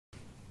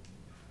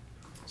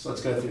So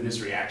let's go through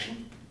this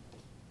reaction.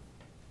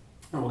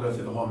 And we'll go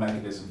through the whole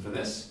mechanism for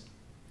this.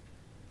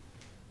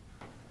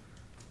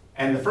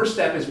 And the first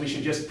step is we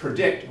should just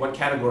predict what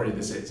category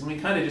this is. And we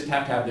kind of just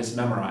have to have this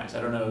memorized.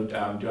 I don't know,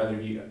 do either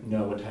of you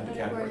know what type of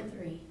category?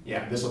 Category 3.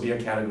 Yeah, this will be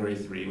a category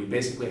 3. We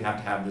basically have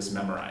to have this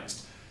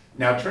memorized.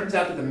 Now, it turns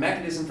out that the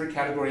mechanism for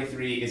category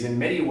 3 is in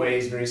many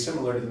ways very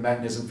similar to the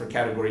mechanism for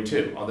category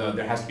 2, although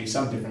there has to be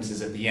some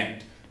differences at the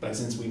end. But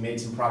since we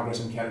made some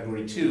progress in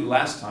category 2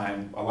 last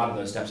time, a lot of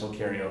those steps will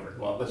carry over.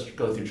 Well, let's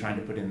go through trying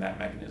to put in that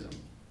mechanism.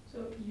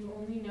 So you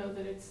only know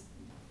that it's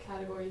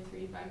category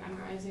 3 by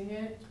memorizing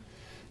it?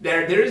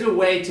 There is a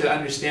way to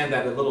understand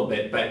that a little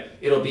bit, but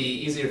it'll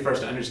be easier for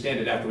us to understand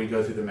it after we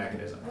go through the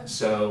mechanism.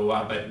 So,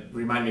 but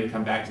remind me to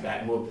come back to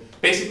that. And we'll,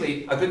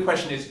 basically, a good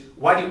question is,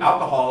 why do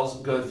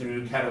alcohols go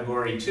through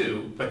category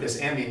 2, but this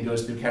amine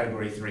goes through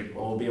category 3?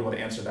 Well, we'll be able to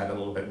answer that a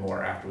little bit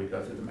more after we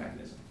go through the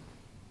mechanism.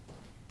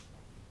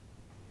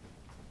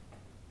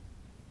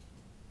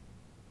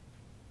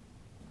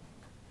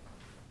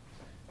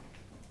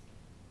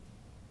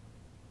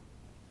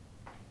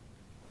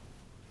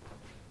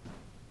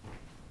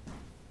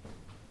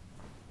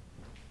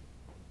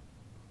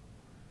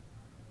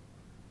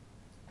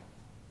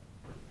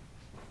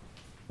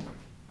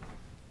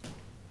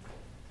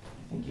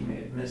 I think you may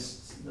have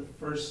missed the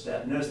first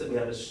step. Notice that we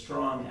have a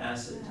strong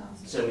acid.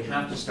 So we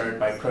have to start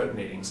by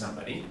protonating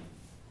somebody.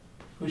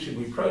 Who should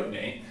we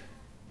protonate?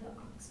 The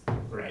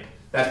oxygen. Right.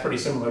 That's pretty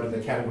similar to the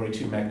category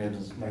 2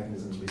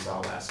 mechanisms we saw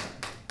last time.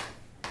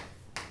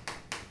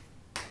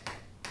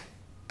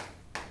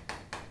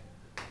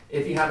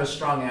 If you have a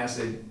strong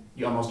acid,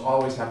 you almost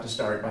always have to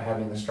start by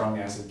having the strong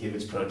acid give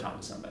its proton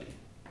to somebody.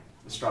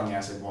 The strong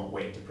acid won't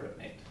wait to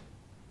protonate.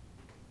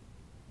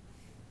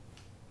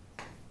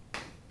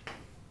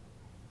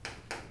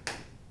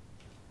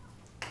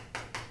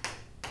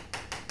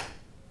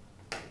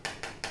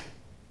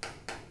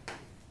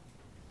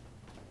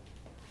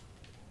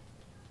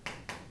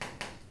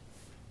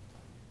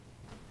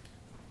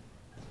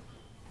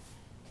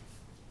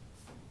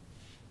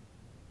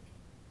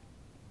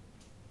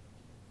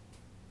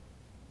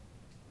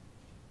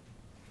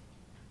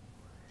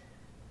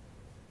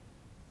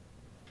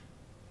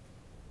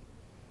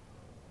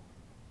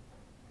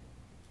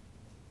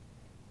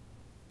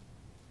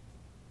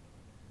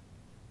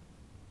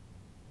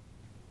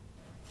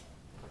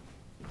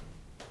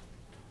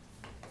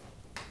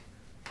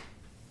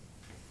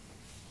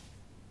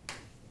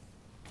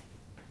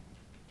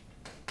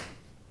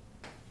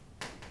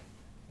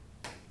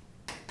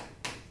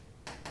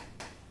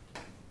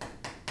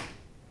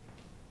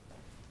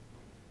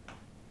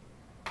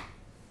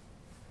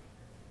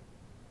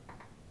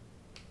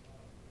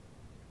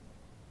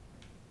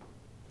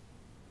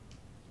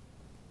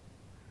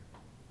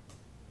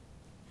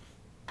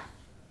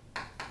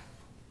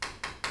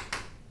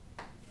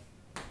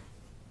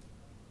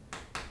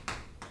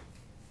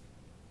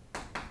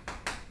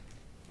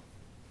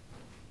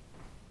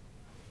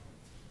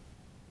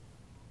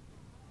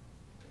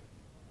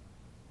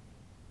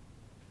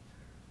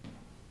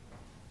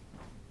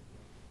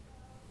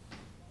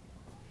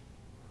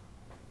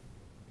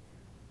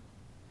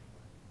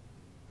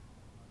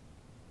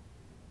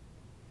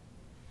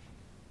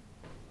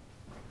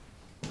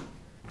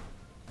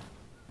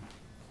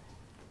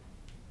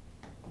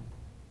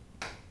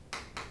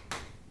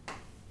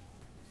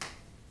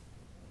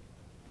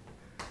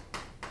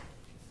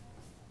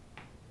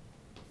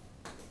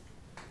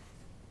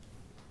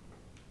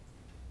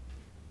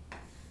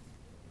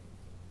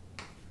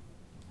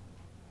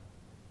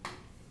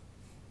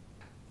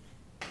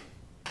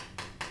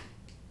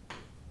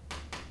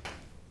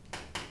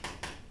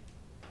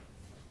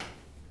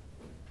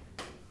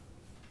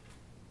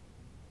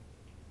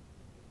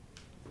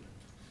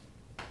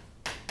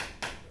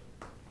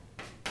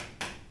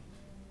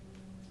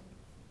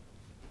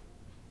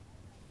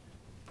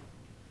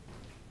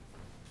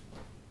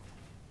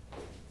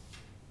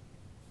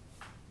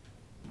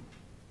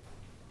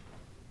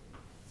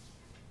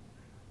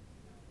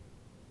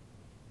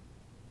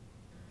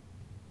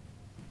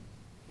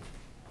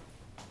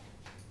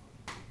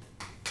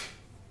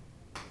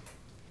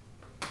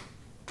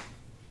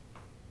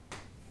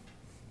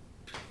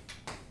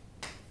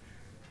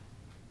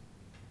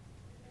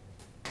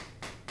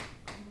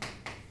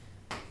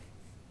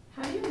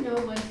 Know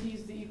when to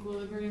use the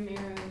equilibrium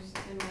arrows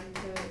and when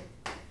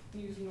to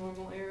use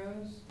normal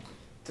arrows?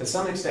 To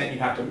some extent, you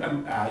have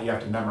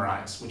to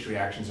memorize which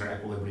reactions are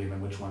equilibrium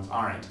and which ones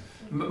aren't.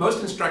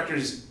 Most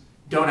instructors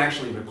don't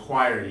actually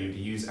require you to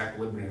use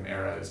equilibrium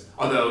arrows,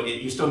 although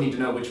you still need to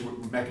know which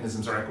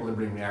mechanisms are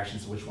equilibrium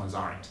reactions and which ones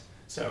aren't.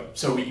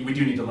 So we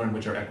do need to learn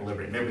which are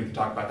equilibrium. Maybe we can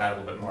talk about that a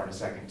little bit more in a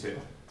second too.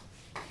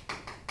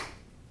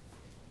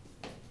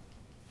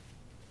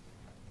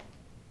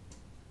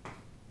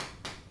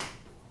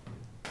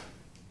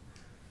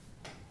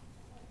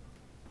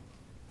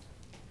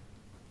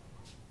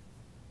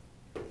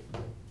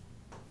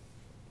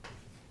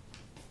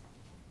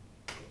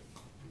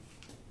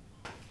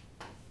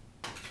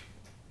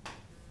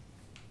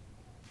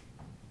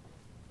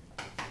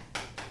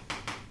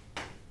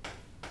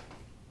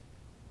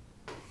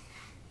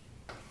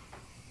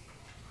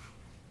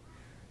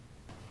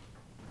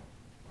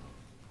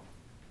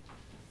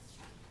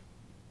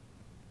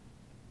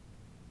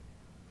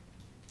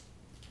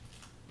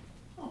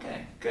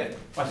 Good.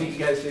 Well, I think you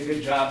guys did a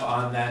good job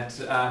on that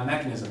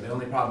mechanism. The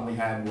only problem we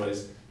had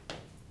was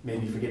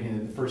maybe forgetting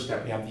in the first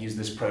step we have to use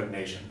this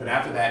protonation. But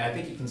after that, I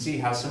think you can see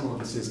how similar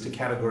this is to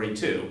category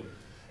 2.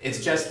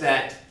 It's just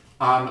that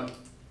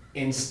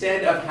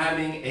instead of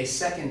having a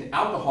second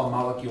alcohol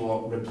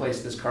molecule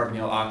replace this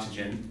carbonyl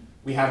oxygen,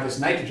 we have this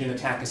nitrogen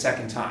attack a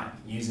second time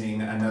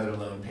using another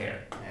lone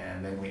pair.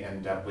 And then we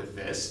end up with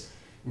this.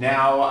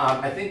 Now,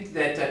 I think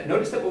that,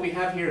 notice that what we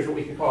have here is what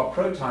we could call a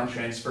proton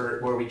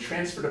transfer, where we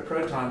transferred a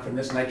proton from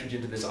this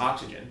nitrogen to this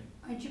oxygen.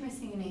 Aren't you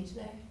missing an H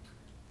there?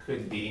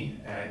 Could be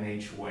an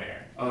H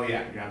where? Oh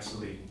yeah, you're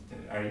absolutely,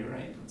 are you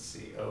right? Let's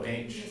see,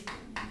 OH.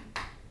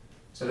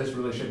 So this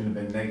really shouldn't have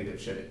been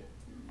negative, should it?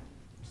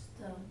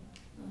 Still.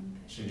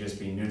 Should just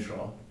be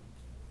neutral.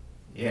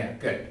 Yeah,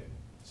 good.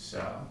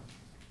 So,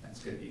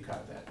 that's good that you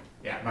caught that.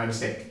 Yeah, my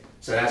mistake.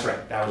 So that's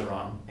right, that was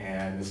wrong,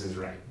 and this is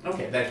right.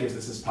 Okay, that gives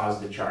us this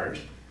positive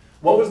charge.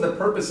 What was the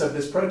purpose of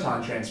this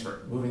proton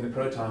transfer? Moving the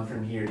proton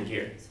from here to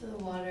here. So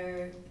the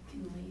water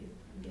can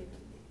leave.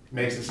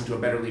 Makes this into a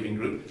better leaving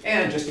group.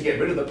 And just to get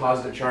rid of the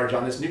positive charge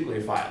on this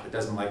nucleophile that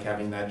doesn't like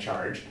having that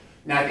charge.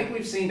 Now I think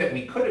we've seen that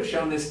we could have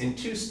shown this in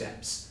 2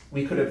 steps.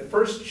 We could have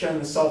first shown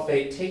the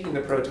sulfate taking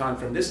the proton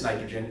from this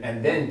nitrogen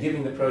and then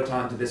giving the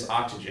proton to this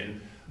oxygen.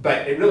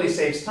 But it really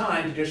saves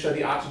time to just show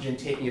the oxygen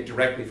taking it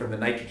directly from the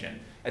nitrogen.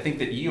 I think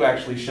that you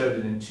actually showed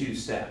it in 2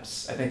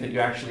 steps. I think that you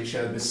actually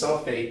showed the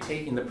sulfate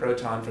taking the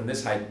proton from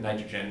this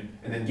nitrogen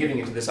and then giving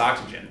it to this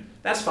oxygen.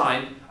 That's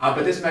fine,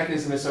 but this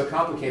mechanism is so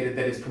complicated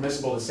that it's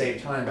permissible to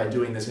save time by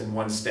doing this in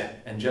 1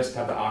 step and just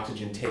have the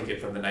oxygen take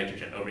it from the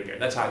nitrogen over here.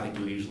 That's how I think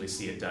you'll usually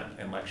see it done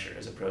in lecture,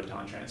 as a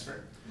proton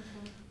transfer.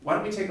 Why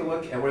don't we take a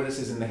look at where this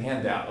is in the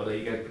handout, although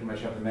you guys pretty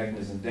much have the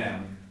mechanism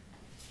down.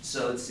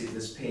 So let's see,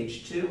 this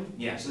page 2.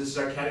 Yeah, so this is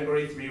our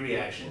category 3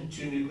 reaction,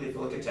 2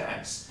 nucleophilic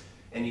attacks.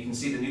 And you can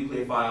see the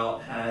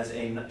nucleophile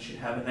should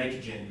have a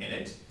nitrogen in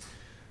it.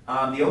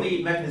 The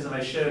only mechanism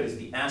I showed is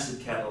the acid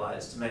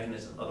catalyzed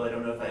mechanism, although I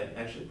don't know if I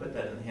actually put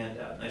that in the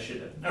handout. I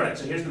should have. All right,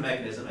 so here's the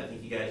mechanism. I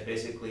think you guys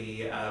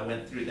basically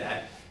went through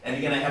that. And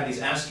again, I have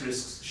these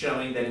asterisks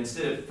showing that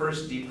instead of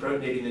first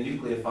deprotonating the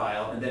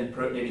nucleophile and then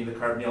protonating the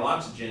carbonyl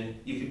oxygen,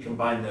 you could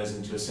combine those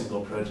into a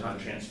single proton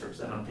transfer. Is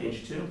that on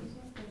page 2?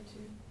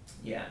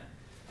 Yeah.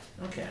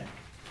 Okay.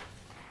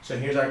 So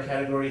here's our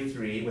category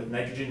 3 with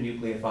nitrogen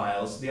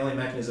nucleophiles. The only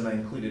mechanism I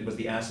included was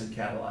the acid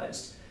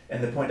catalyzed.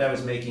 And the point I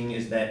was making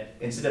is that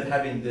instead of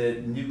having the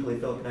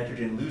nucleophilic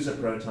nitrogen lose a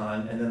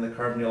proton and then the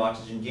carbonyl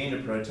oxygen gain a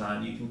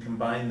proton, you can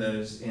combine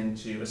those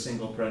into a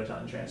single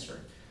proton transfer.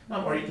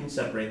 Or you can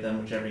separate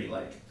them, whichever you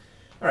like.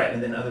 All right,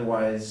 and then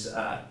otherwise,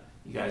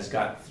 you guys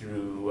got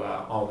through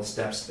all the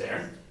steps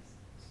there.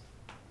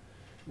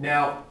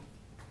 Now,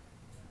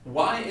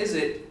 why is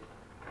it,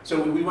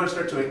 so we want to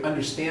start to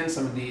understand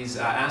some of these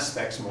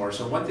aspects more.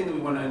 So one thing that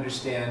we want to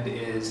understand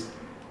is,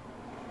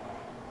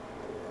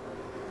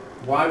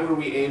 why were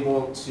we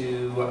able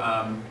to,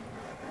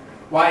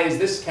 why is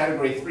this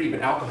category 3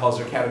 but alcohols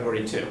are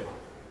category 2?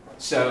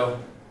 So,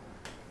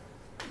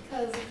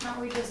 because can't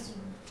we just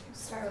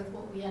start with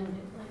what we ended?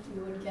 Like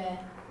we would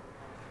get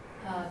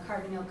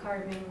carbonyl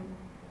carbon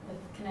with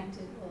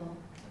connected, well,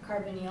 a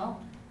carbonyl,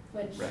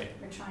 which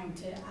we're trying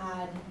to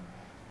add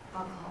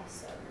alcohol,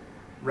 so.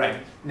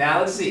 Right. Now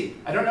let's see.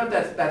 I don't know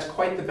if that's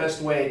quite the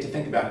best way to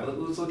think about it.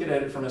 Let's look at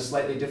it from a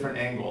slightly different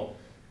angle.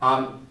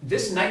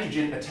 This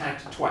nitrogen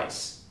attacked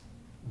twice,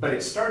 but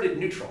it started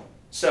neutral.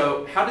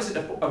 So how does it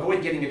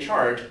avoid getting a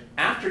charge?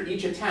 After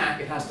each attack,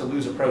 it has to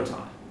lose a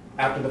proton.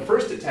 After the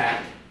first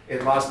attack,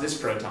 it lost this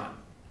proton.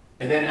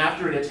 And then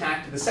after it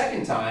attacked the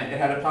second time, it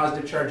had a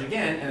positive charge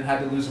again, and it had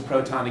to lose a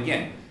proton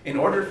again. In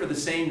order for the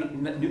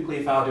same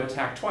nucleophile to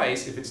attack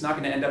twice, if it's not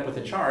going to end up with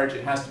a charge,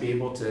 it has to be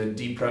able to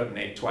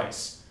deprotonate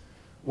twice.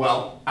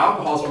 Well,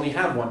 alcohols only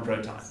have 1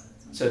 proton.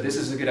 So this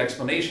is a good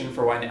explanation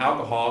for why an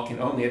alcohol can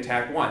only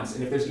attack once.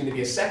 And if there's going to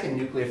be a second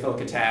nucleophilic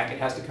attack, it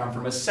has to come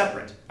from a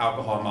separate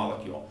alcohol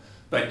molecule.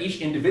 But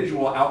each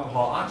individual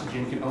alcohol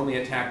oxygen can only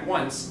attack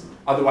once,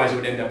 otherwise it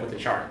would end up with a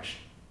charge.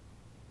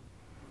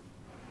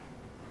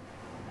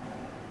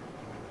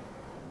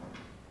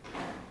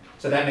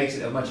 So that makes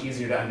it much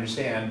easier to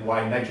understand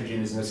why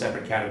nitrogen is in a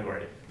separate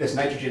category. This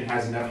nitrogen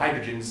has enough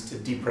hydrogens to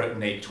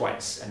deprotonate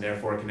twice, and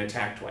therefore can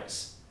attack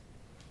twice.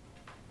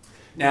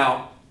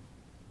 Now,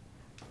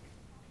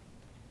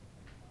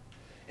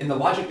 in the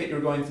logic that you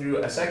were going through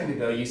a second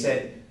ago, you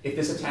said if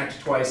this attacked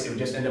twice, it would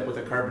just end up with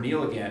a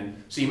carbonyl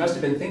again. So you must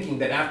have been thinking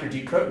that after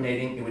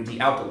deprotonating, it would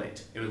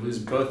dealkylate. It would lose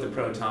both the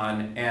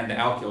proton and the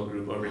alkyl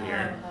group over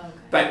here. Okay.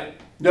 But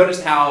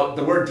notice how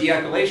the word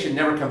dealkylation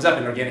never comes up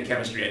in organic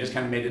chemistry. I just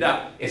kind of made it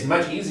up. It's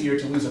much easier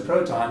to lose a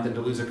proton than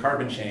to lose a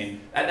carbon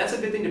chain. That's a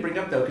good thing to bring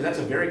up, though, because that's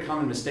a very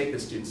common mistake that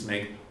students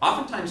make.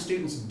 Oftentimes,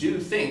 students do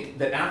think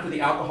that after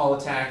the alcohol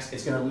attacks,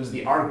 it's going to lose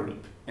the R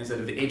group instead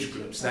of the H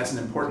group. So that's an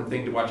important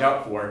thing to watch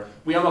out for.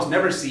 We almost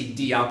never see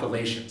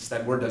dealkylations.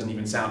 That word doesn't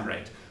even sound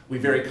right. We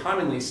very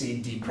commonly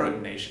see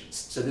deprotonations.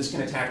 So this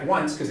can attack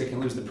once because it can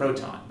lose the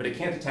proton, but it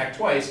can't attack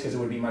twice because it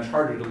would be much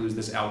harder to lose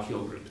this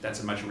alkyl group.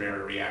 That's a much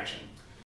rarer reaction.